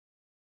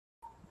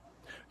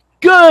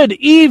Good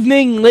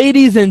evening,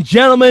 ladies and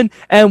gentlemen,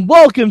 and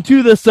welcome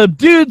to the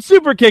subdued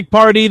superkick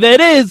party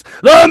that is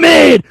the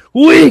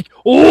Midweek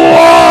War!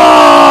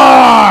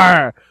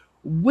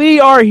 We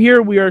are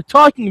here, we are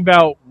talking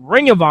about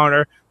Ring of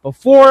Honor.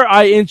 Before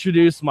I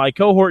introduce my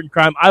cohort in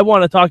crime, I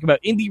want to talk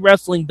about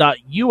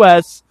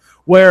IndieWrestling.us,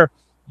 where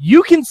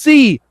you can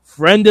see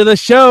friend of the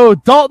show,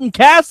 Dalton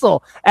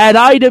Castle, at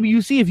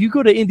IWC. If you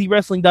go to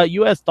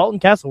IndieWrestling.us,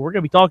 Dalton Castle, we're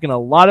going to be talking a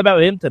lot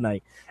about him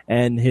tonight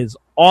and his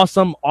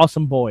awesome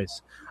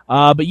boys.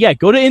 But yeah,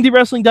 go to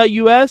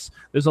IndieWrestling.us.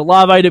 There's a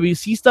lot of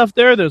IWC stuff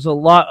there. There's a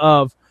lot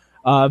of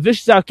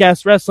Vicious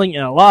Outcast Wrestling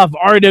and a lot of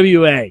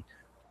RWA.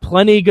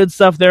 Plenty of good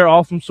stuff there,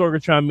 all from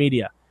Sorgatron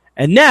Media.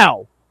 And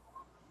now,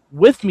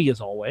 with me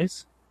as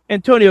always,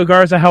 Antonio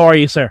Garza. How are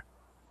you, sir?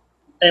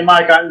 Hey,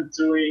 Mike, I'm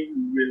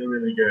doing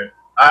really good.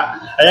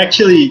 I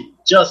actually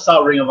just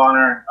saw Ring of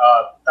Honor.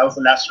 That was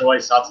the last show I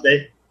saw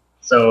today.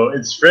 So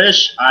it's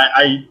fresh.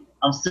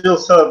 I'm still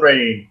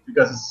celebrating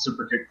because it's a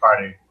Superkick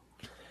party.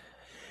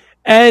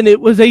 And it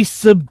was a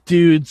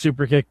subdued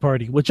Superkick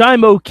party, which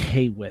I'm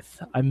okay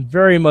with. I'm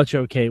very much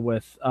okay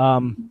with.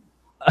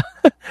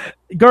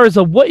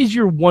 Garza, what is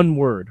your one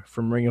word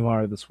from Ring of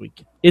Honor this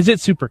week? Is it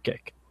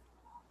Superkick?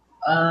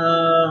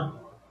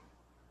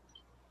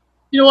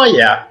 You know what?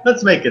 Yeah,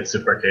 let's make it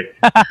Superkick.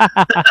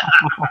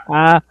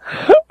 All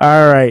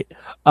right.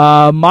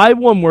 My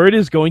one word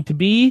is going to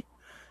be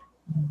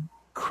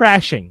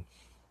crashing.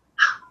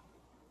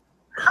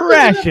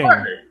 Crashing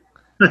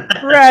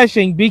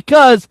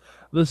because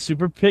the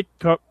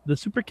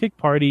Superkick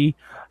party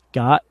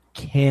got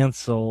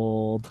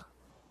canceled,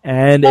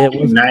 and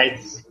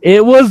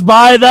it was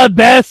by the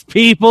best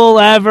people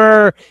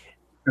ever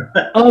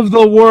of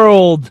the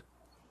world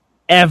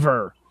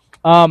ever.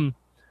 All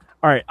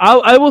right,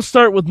 I will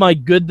start with my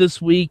good this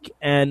week,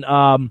 and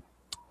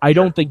I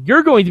don't think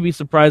you're going to be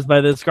surprised by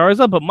this,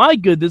 Garza, but my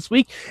good this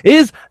week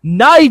is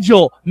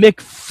Nigel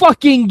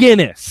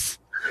McFucking-Guinness.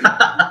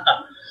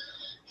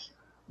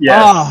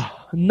 Yes.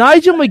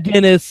 Nigel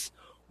McGuinness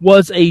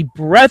was a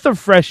breath of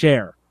fresh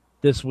air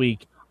this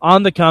week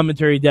on the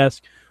commentary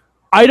desk.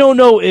 I don't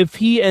know if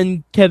he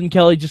and Kevin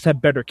Kelly just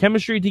have better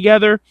chemistry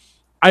together.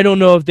 I don't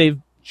know if they've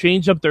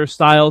changed up their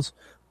styles,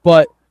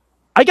 but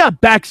I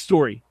got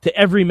backstory to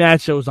every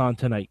match that was on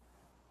tonight.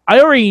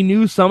 I already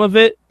knew some of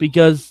it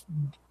because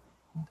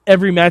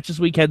every match this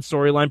week had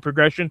storyline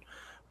progression,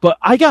 but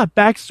I got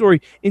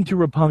backstory into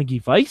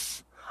Roppongi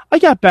Vice. I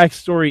got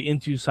backstory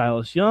into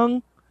Silas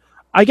Young.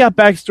 I got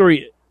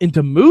backstory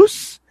into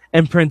Moose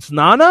and Prince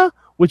Nana,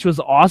 which was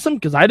awesome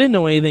because I didn't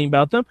know anything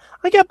about them.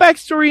 I got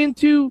backstory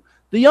into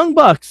the Young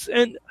Bucks,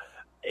 and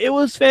it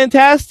was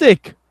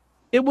fantastic.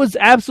 It was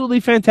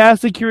absolutely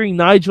fantastic hearing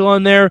Nigel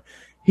on there.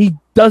 He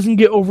doesn't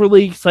get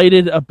overly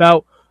excited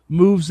about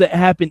moves that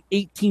happen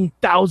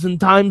 18,000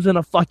 times in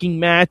a fucking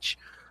match.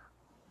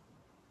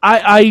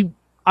 I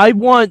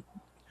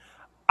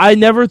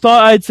never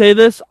thought I'd say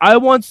this. I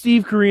want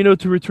Steve Corino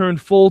to return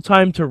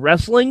full-time to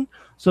wrestling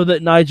so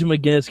that Nigel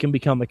McGuinness can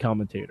become a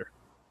commentator.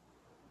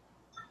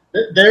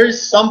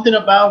 There's something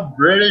about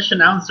British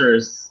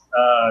announcers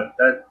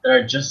that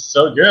are just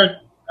so good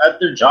at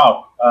their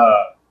job.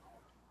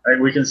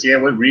 We can see it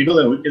with Regal,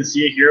 and we can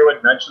see it here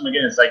with Nigel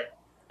McGuinness.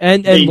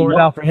 And Lord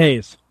Alfred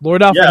Hayes.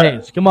 Lord Alfred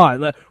Hayes. Come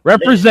on.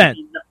 Represent.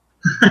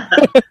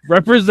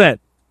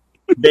 Represent.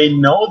 They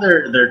know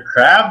their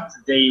craft.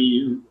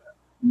 They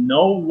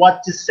know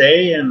what to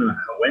say and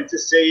when to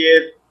say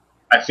it.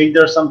 I think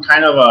there's some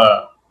kind of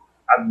a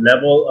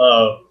level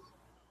of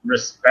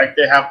respect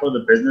they have for the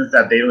business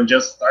that they don't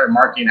just start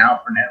marking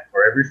out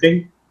for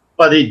everything,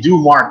 but they do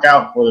mark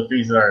out for the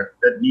things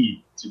that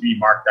need to be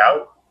marked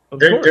out.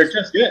 They're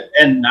just good.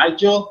 And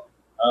Nigel,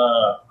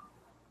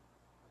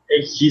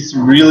 he's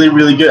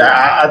really good.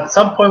 At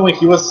some point when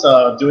he was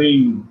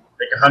doing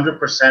like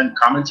 100%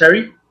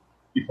 commentary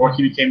before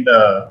he became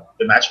the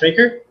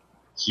matchmaker,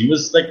 he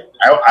was like,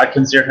 I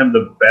consider him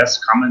the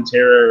best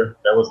commentator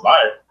that was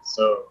live.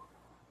 So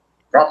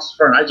props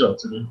for Nigel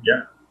to me.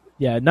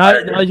 Yeah,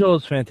 Nigel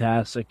is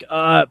fantastic.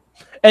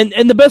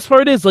 And the best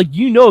part is, like, if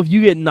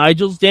you get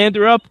Nigel's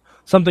dander up,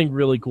 something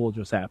really cool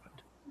just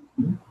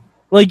happened.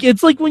 Like,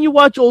 it's like when you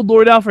watch old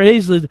Lord Alfred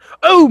Hayes, like,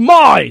 oh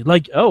my!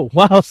 Like, oh,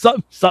 wow,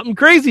 something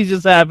crazy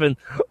just happened.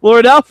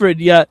 Lord Alfred,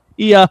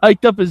 he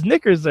hiked up his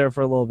knickers there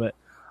for a little bit.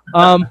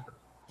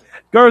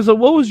 Garza,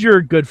 what was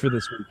your good for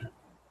this week?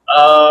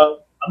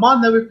 I'm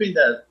on everything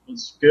that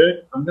was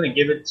good. I'm going to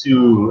give it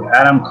to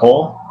Adam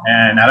Cole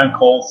and Adam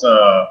Cole's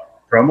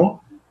promo.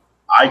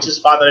 I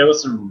just thought that it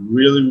was a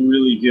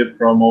really good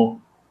promo.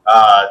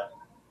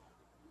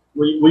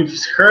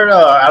 We've heard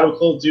Adam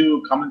Cole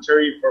do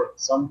commentary for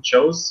some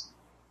shows,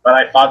 but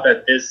I thought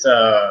that this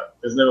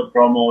little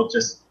promo,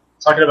 just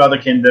talking about the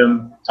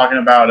Kingdom, talking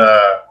about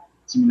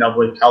teaming up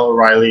with Kyle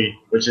O'Reilly,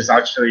 which is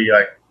actually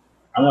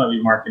I'm going to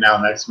be marking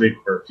out next week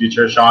for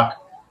Future Shock.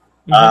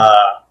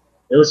 Mm-hmm.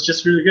 It was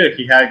just really good.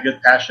 He had good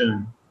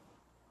passion.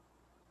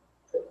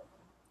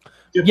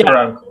 Good for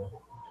Adam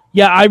Cole.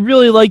 Yeah, I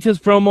really liked his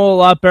promo a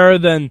lot better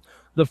than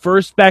the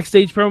first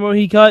backstage promo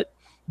he cut.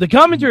 The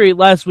commentary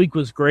last week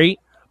was great,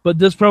 But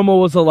this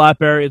promo was a lot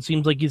better. It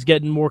seems like he's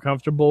getting more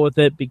comfortable with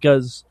it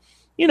because,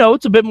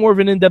 it's a bit more of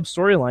an in-depth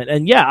storyline.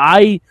 And yeah,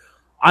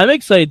 I'm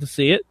excited to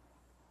see it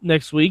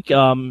next week.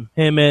 Him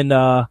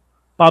and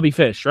Bobby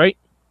Fish, right?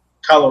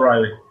 Kyle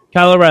O'Reilly.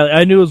 Kyle O'Reilly.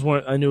 I knew it was one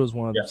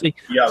of them. See,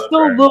 Yeah,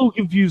 still a little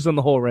confused on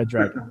the whole Red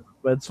Dragon,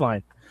 but it's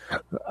fine.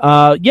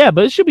 But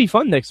it should be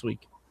fun next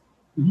week.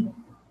 Mm-hmm.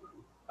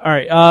 All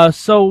right.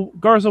 So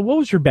Garza, what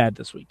was your bad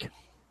this week?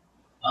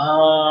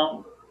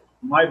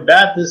 My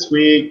bad this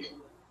week,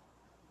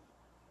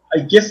 I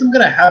guess I'm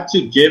going to have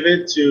to give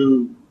it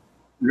to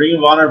Ring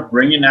of Honor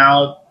bringing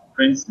out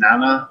Prince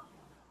Nana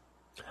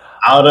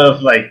out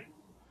of,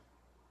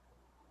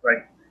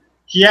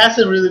 he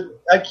hasn't really,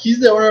 he's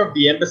the owner of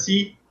the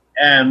embassy,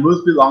 and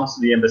Moose belongs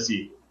to the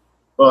embassy.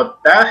 But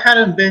that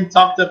hadn't been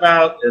talked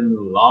about in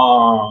a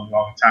long,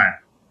 long time.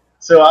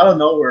 So I don't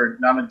know where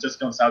Nana just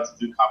comes out to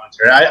do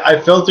commentary. I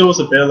felt it was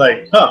a bit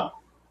like,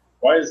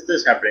 why is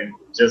this happening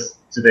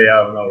just today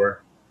out of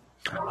nowhere?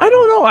 I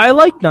don't know. I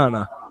like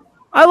Nana.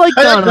 I like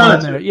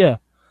Nana there. Yeah.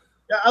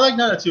 Yeah, I like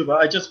Nana too, but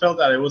I just felt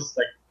that it was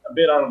a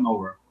bit out of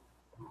nowhere.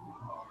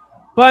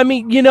 But I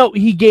mean,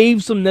 he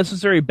gave some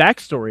necessary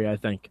backstory, I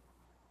think.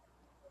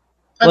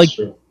 That's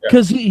true.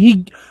 Because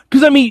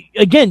because I mean,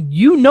 again,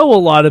 a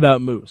lot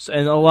about Moose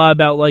and a lot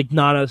about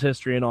Nana's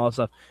history and all that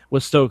stuff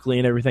with Stokely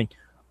and everything.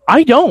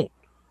 I don't.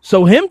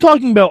 So him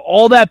talking about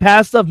all that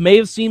past stuff may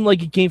have seemed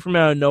like it came from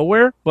out of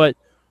nowhere, but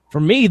for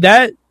me,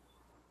 that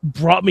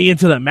brought me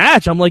into the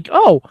match. I'm like,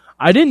 oh,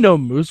 I didn't know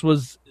Moose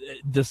was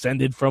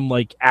descended from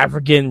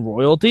African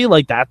royalty.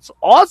 That's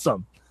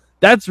awesome.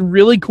 That's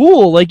really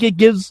cool. It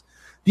gives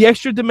the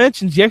extra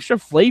dimensions, the extra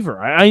flavor.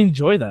 I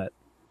enjoy that.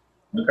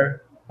 Okay.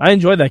 I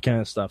enjoy that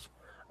kind of stuff.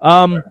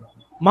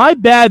 My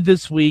bad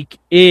this week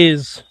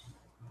is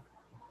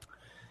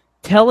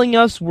telling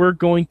us we're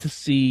going to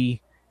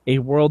see a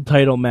world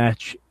title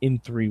match in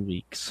 3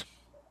 weeks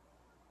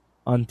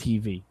on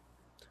TV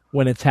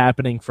when it's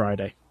happening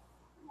Friday.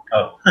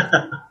 Oh.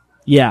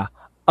 Yeah.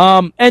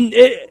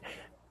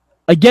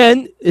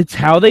 Again, it's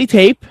how they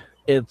tape.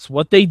 It's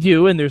what they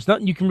do, and there's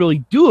nothing you can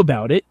really do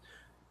about it.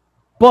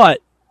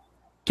 But,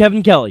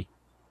 Kevin Kelly,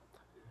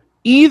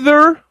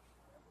 either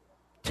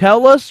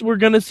tell us we're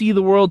going to see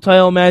the world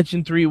title match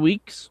in 3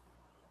 weeks,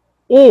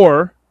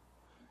 or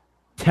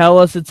tell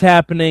us it's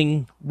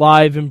happening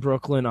live in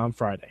Brooklyn on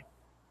Friday.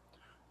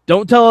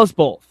 Don't tell us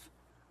both,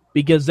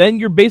 because then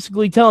you're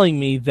basically telling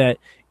me that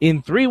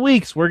in 3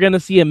 weeks we're going to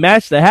see a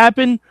match that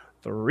happened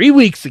 3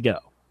 weeks ago.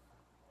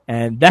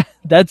 And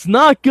that's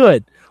not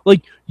good.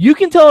 You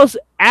can tell us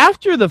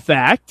after the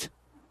fact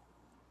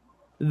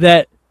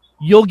that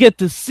you'll get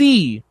to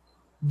see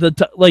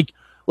make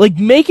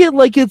it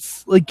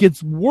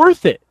it's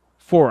worth it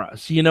for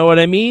us. You know what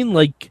I mean?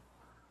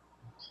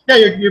 Yeah,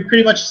 you're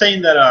pretty much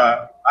saying that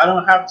I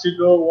don't have to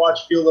go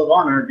watch Field of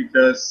Honor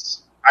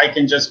because I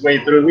can just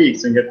wait 3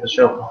 weeks and get the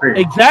show for free.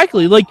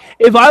 Exactly.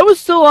 If I was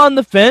still on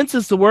the fence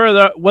as to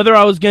whether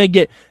I was going to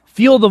get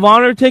Field of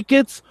Honor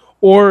tickets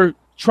or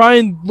try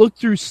and look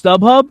through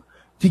StubHub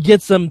to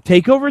get some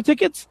TakeOver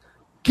tickets,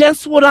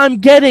 guess what I'm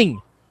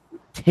getting?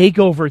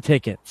 TakeOver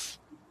tickets.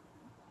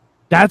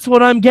 That's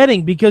what I'm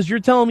getting because you're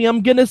telling me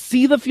I'm going to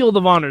see the Field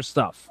of Honor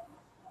stuff.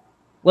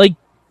 You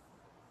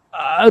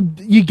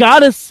got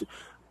to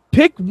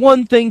pick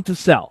one thing to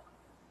sell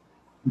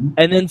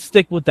and then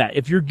stick with that.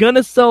 If you're going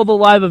to sell the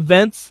live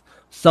events,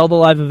 sell the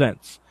live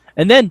events.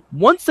 And then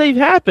once they've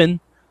happened,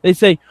 they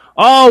say,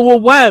 oh, well,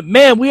 wow,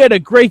 man, we had a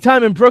great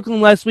time in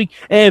Brooklyn last week.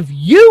 And if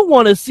you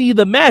want to see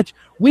the match,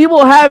 we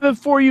will have it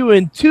for you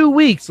in 2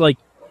 weeks.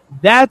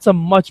 That's a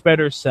much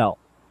better sell.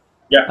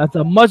 Yeah.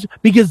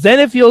 Because then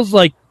it feels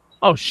like,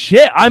 oh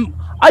shit, I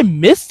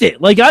missed it.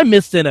 I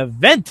missed an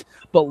event,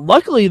 but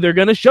luckily they're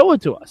going to show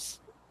it to us.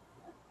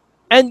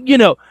 And,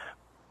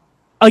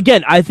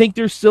 again, I think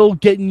they're still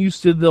getting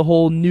used to the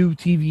whole new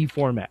TV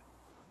format.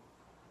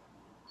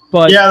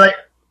 But yeah,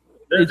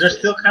 they're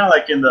still kind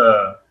of in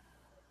the,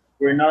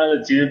 we're not in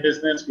the TV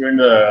business, we're in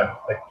the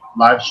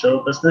live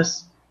show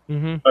business.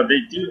 Mm-hmm. But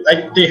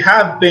they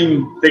have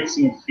been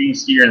fixing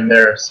things here and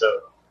there, so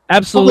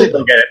absolutely hopefully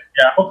they'll get it.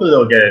 Yeah, hopefully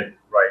they'll get it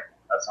right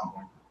at some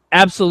point.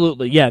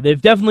 Absolutely, yeah.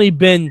 They've definitely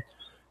been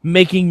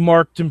making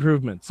marked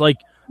improvements.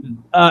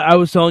 I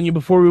was telling you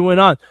before we went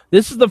on,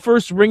 this is the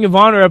first Ring of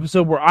Honor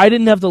episode where I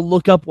didn't have to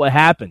look up what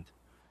happened.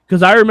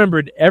 Because I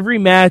remembered every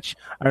match,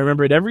 I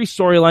remembered every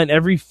storyline,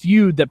 every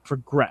feud that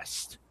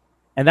progressed.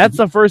 And that's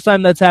the first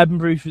time that's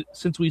happened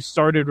since we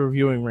started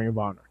reviewing Ring of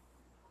Honor.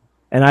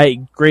 And I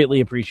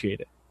greatly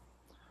appreciate it.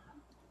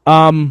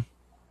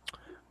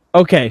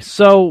 Okay,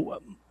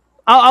 so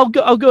I'll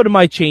go to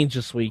my change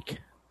this week.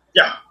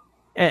 Yeah.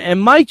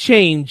 And my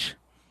change,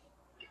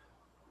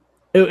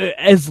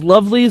 as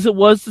lovely as it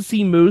was to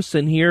see Moose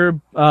and hear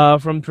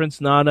from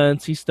Prince Nana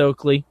and see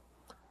Stokely,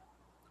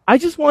 I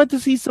just wanted to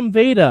see some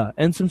Veda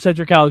and some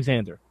Cedric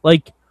Alexander.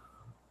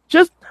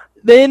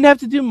 They didn't have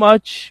to do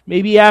much.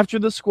 Maybe after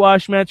the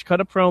squash match,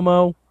 cut a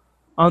promo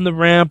on the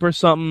ramp or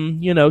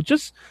something,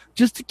 just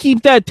to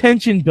keep that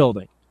tension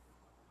building.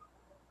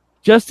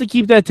 just to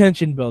keep that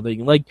tension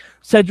building. Like,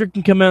 Cedric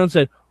can come out and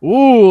say,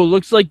 "Ooh,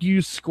 looks like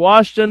you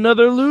squashed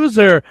another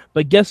loser,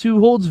 but guess who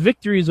holds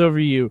victories over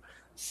you?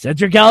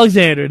 Cedric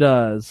Alexander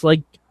does."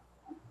 Like,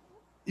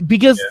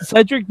 because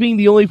Cedric being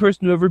the only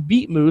person to ever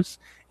beat Moose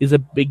is a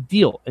big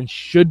deal, and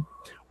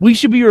we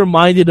should be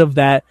reminded of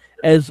that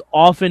as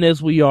often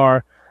as we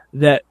are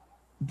that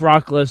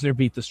Brock Lesnar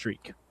beat the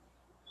streak.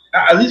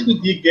 At least we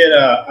did get,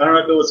 I don't know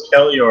if it was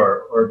Kelly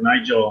or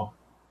Nigel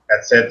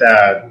that said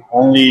that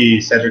only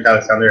Cedric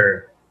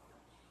Alexander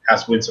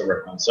has wins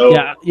over him. So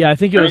yeah, I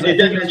think it was. They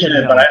did mention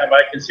it, but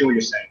I can see what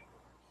you're saying.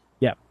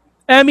 Yeah,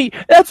 I mean,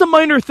 that's a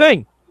minor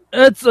thing.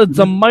 It's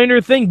a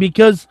minor thing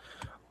because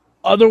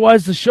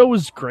otherwise the show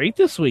was great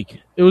this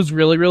week. It was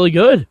really, really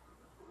good.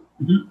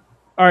 Mm-hmm.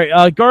 All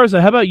right,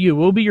 Garza, how about you?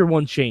 What will be your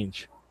one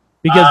change?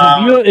 Because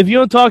if you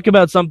don't talk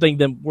about something,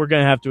 then we're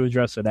going to have to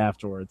address it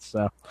afterwards.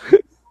 So,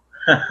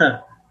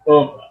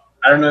 well,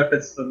 I don't know if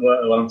it's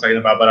what I'm talking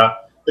about,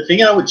 but the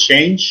thing I would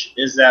change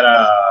is that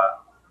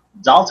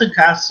Dalton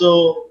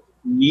Castle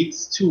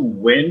needs to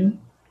win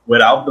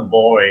without the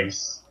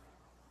boys.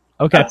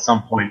 Okay. At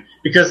some point,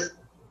 because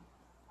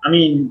I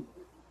mean,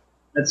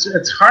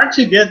 it's hard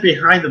to get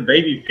behind the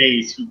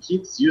babyface who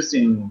keeps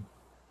using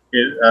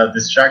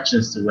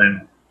distractions to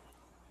win.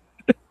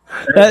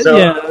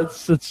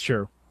 That's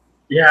true.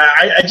 Yeah,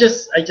 I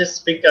just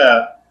think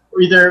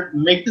either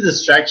make the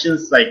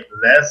distractions like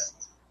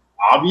less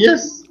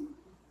obvious,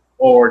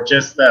 or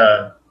just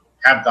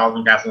have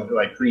Dalton Castle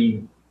like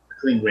clean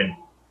win.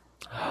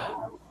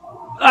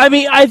 I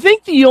mean, I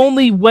think the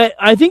only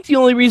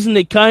reason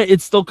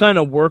it still kind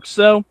of works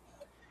though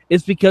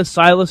is because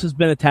Silas has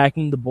been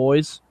attacking the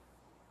boys.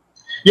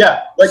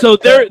 Yeah, so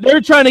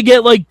they're trying to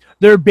get like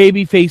their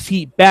babyface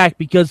heat back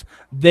because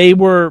they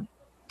were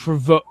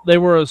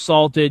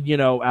assaulted,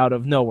 out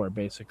of nowhere,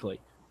 basically.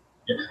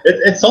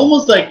 It's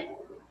almost like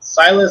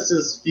Silas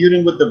is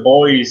feuding with the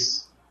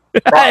boys,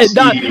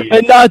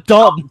 and not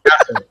Dalton.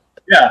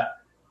 Yeah,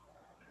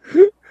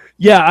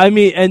 yeah. I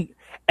mean,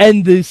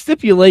 and the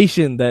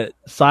stipulation that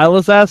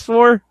Silas asked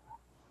for,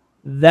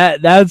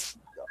 that's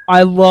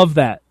I love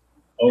that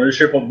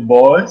ownership of the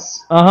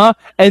boys.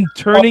 And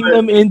turning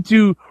them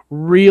into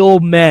real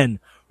men.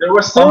 There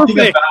was something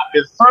about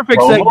his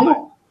perfect promo.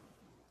 Segment.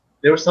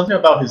 There was something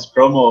about his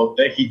promo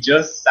that he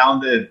just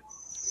sounded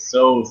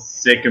so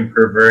sick and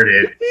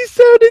perverted. He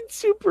sounded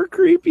super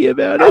creepy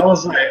about it. I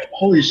was like,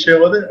 holy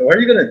shit, what are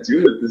you going to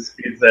do with this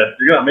kid? That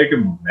you're going to make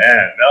him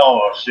mad.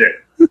 Oh, shit.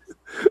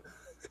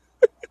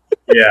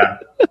 Yeah.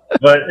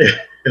 But it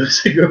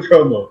was a good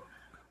promo.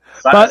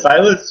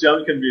 Silas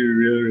Young can be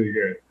really, really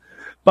good.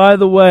 By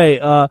the way,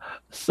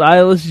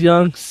 Silas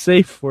Young's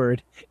safe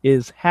word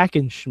is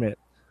Hackenschmidt.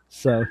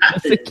 So,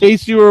 just in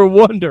case you were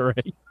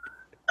wondering.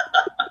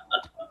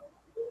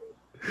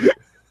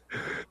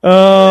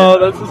 Oh,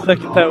 that's the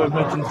second time we've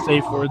mentioned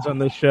safe words on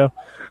this show.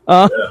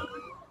 But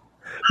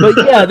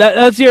yeah,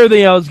 that's the other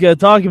thing I was going to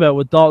talk about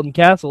with Dalton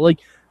Castle. Like,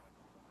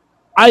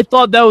 I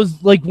thought that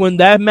was, like, when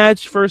that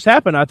match first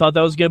happened, I thought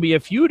that was going to be a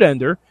feud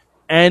ender,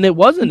 and it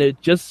wasn't. It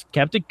just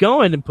kept it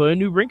going and put a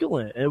new wrinkle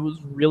in it. It was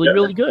really,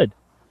 really good.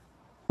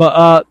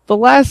 But the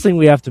last thing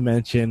we have to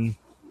mention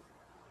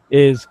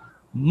is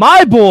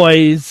my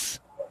boys,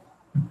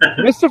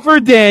 Christopher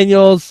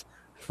Daniels,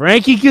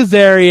 Frankie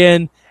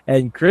Kazarian,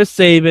 and Chris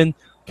Sabin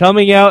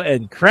coming out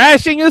and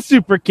crashing a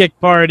super kick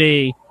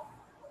party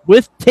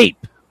with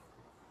tape.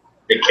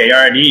 The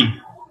KRD.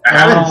 I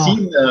haven't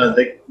seen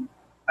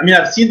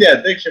I've seen the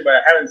Addiction, but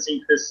I haven't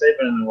seen Chris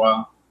Sabin in a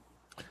while.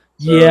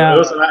 So yeah. It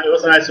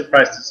was a nice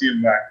surprise to see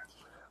him back.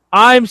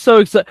 I'm so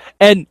excited.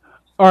 And,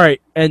 all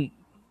right, and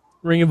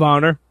Ring of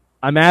Honor,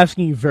 I'm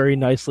asking you very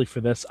nicely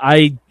for this.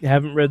 I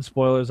haven't read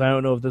spoilers. I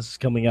don't know if this is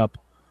coming up.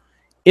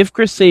 If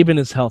Chris Sabin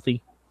is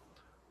healthy,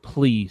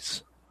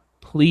 please,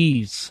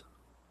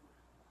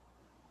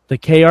 the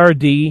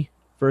KRD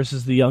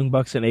versus the Young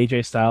Bucks and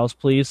AJ Styles,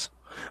 please.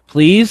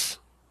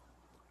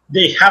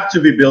 They have to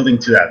be building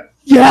to that.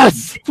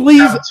 Yes,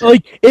 please.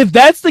 Like, if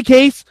that's the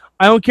case,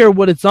 I don't care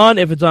what it's on.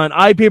 If it's on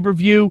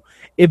iPay-per-view,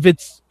 if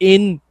it's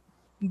in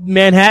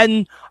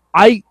Manhattan,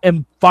 I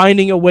am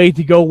finding a way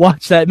to go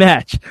watch that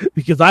match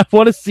because I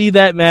want to see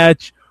that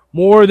match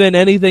more than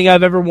anything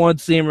I've ever wanted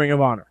to see in Ring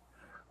of Honor.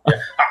 Yeah.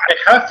 I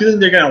have a feeling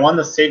they're going to want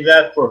to save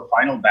that for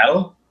Final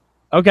Battle.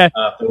 Okay.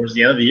 Towards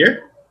the end of the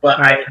year. But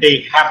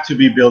they have to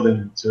be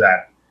building to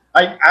that.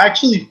 I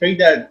actually think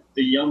that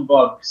the Young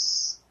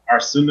Bucks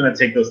are soon going to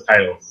take those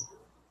titles.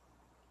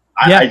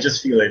 I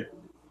just feel it.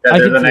 That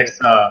they're the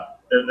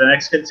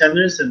next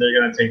contenders, and they're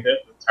going to take the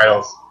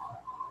titles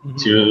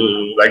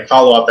to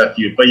follow up that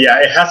feud. But yeah,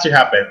 it has to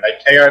happen.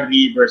 Like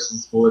KRD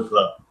versus Bullet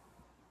Club.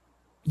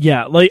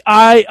 Yeah,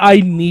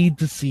 I need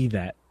to see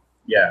that.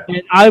 Yeah.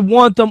 And I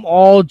want them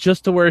all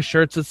just to wear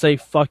shirts that say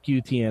 "Fuck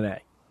you, TNA."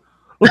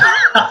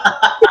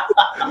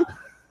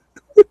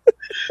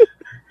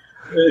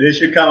 They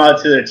should come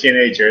out to their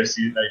TNA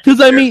jersey. Because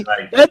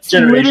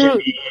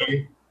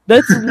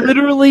that's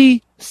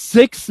literally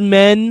 6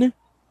 men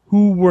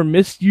who were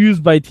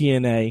misused by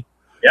TNA,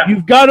 Yeah.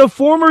 You've got a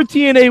former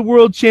TNA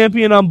World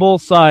Champion on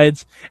both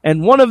sides,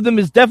 and one of them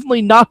is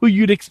definitely not who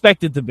you'd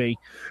expect it to be.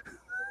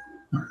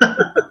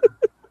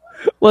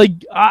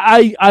 Like,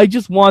 I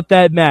just want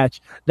that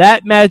match.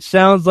 That match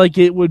sounds like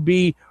it would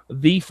be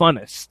the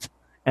funnest.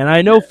 And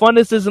I know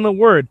funnest isn't a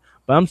word,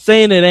 but I'm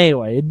saying it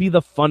anyway. It'd be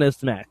the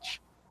funnest match.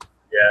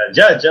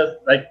 Yeah, just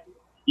like,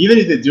 even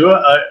if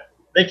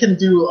they can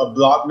do a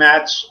block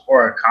match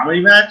or a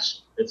comedy match,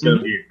 it's going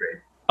to be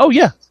great. Oh,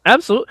 yeah,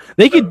 absolutely.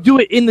 They could do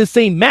it in the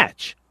same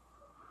match.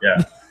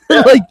 Yeah.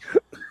 like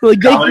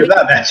comedy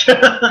that match.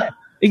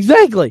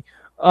 Exactly.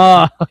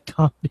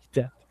 Comedy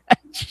death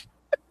match.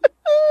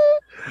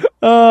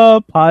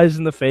 Pies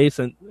in the face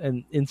and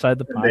inside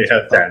the pies. They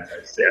have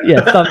thumbtacks. Yeah,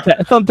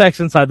 thumbtacks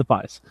inside the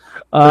pies.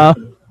 All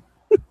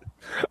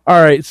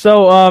right,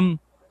 so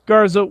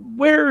Garza,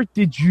 where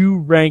did you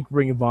rank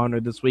Ring of Honor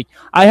this week?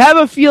 I have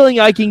a feeling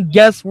I can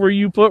guess where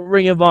you put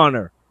Ring of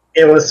Honor.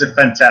 It was a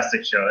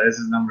fantastic show. This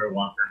is number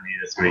 1 for me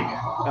this week.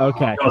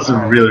 Okay. It was a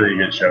really, really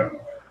good show.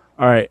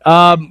 All right.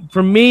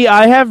 For me,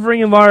 I have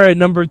Ring of Honor at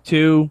number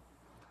 2,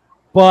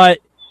 but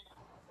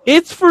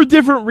it's for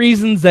different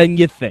reasons than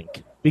you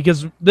think.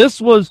 Because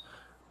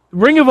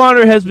Ring of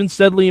Honor has been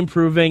steadily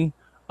improving.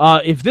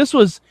 If this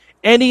was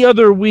any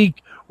other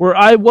week where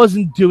I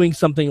wasn't doing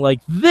something like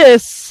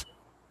this,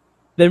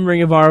 then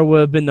Ring of Honor would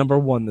have been number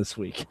 1 this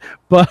week.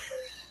 But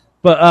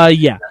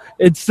yeah,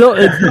 it's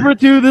number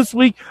 2 this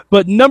week,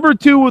 but number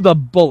 2 with a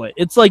bullet.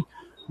 It's like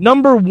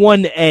number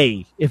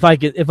 1A, if I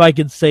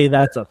could say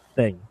that's a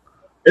thing.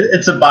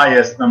 It's a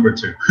biased number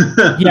 2.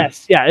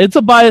 Yes, yeah, it's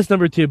a biased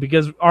number 2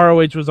 because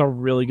ROH was a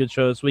really good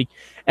show this week,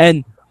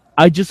 and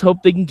I just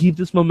hope they can keep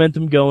this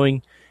momentum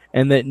going,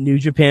 and that New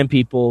Japan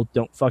people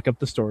don't fuck up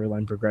the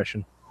storyline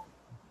progression.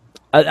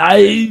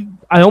 I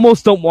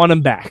almost don't want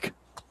them back.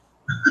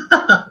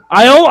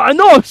 I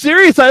know, I'm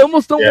serious. I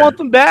almost don't want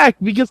them back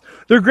because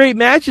they're great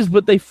matches,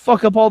 but they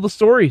fuck up all the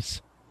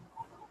stories.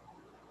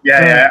 Yeah,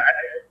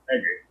 I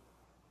agree.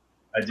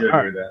 I do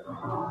agree with that.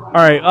 All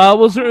right.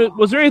 Was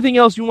there anything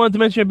else you wanted to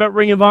mention about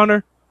Ring of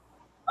Honor?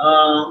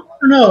 I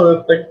don't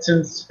know. Like,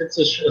 since it's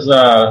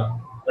a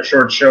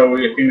short show, I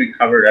think we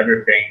covered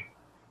everything.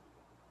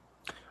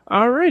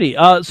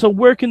 Alrighty. So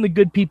where can the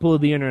good people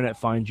of the internet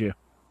find you?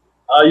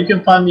 You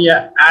can find me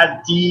at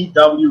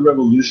DW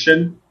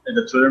Revolution in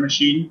the Twitter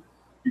machine.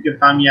 You can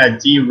find me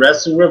at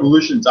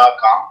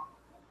DWrestlingRevolution.com.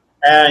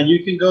 And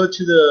you can go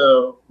to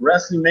the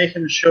Wrestling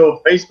Mayhem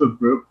Show Facebook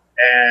group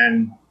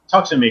and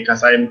talk to me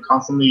because I'm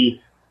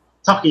constantly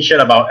talking shit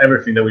about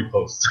everything that we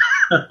post.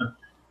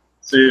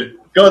 So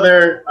go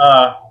there,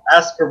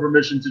 ask for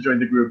permission to join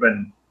the group,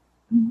 and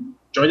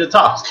join the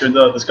talks, join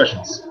the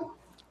discussions.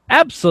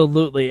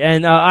 Absolutely.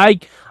 And I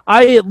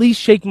at least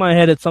shake my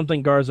head at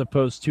something Garza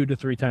posts 2 to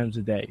 3 times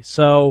a day.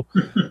 So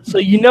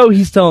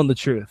he's telling the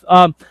truth.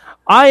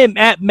 I am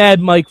at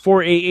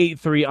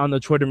MadMike4883 on the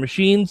Twitter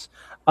machines.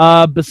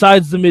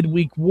 Besides the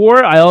Midweek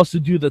War, I also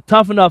do the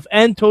Tough Enough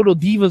and Total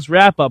Divas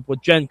wrap-up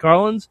with Jen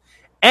Carlins.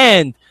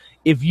 And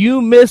if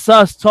you miss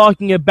us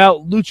talking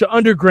about Lucha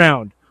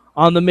Underground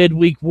on the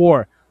Midweek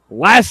War,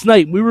 last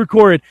night we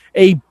recorded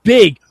a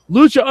big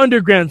Lucha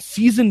Underground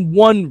Season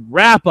 1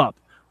 wrap-up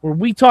where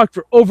we talked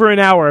for over an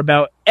hour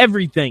about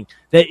everything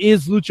that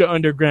is Lucha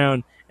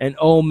Underground, and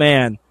oh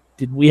man,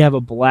 did we have a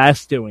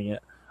blast doing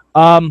it.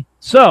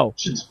 So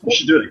we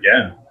should do it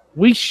again.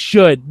 We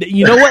should.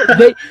 You know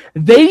what?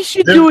 They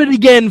should do it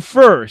again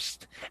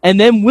first, and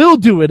then we'll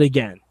do it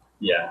again.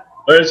 Yeah.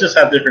 Or let's just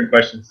have different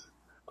questions.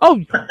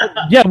 Oh,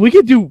 yeah, we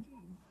could do,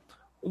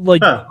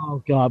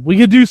 oh God, we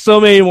could do so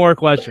many more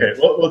questions. Okay,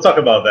 we'll talk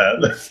about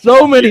that.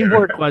 So many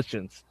more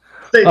questions.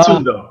 Stay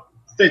tuned, though.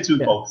 Stay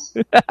tuned, folks.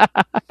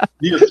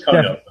 News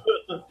coming up.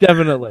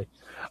 Definitely.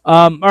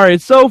 All right,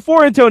 so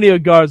for Antonio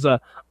Garza,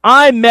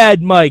 I'm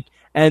Mad Mike,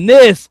 and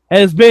this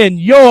has been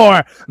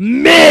your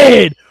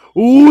Midweek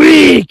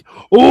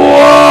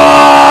War!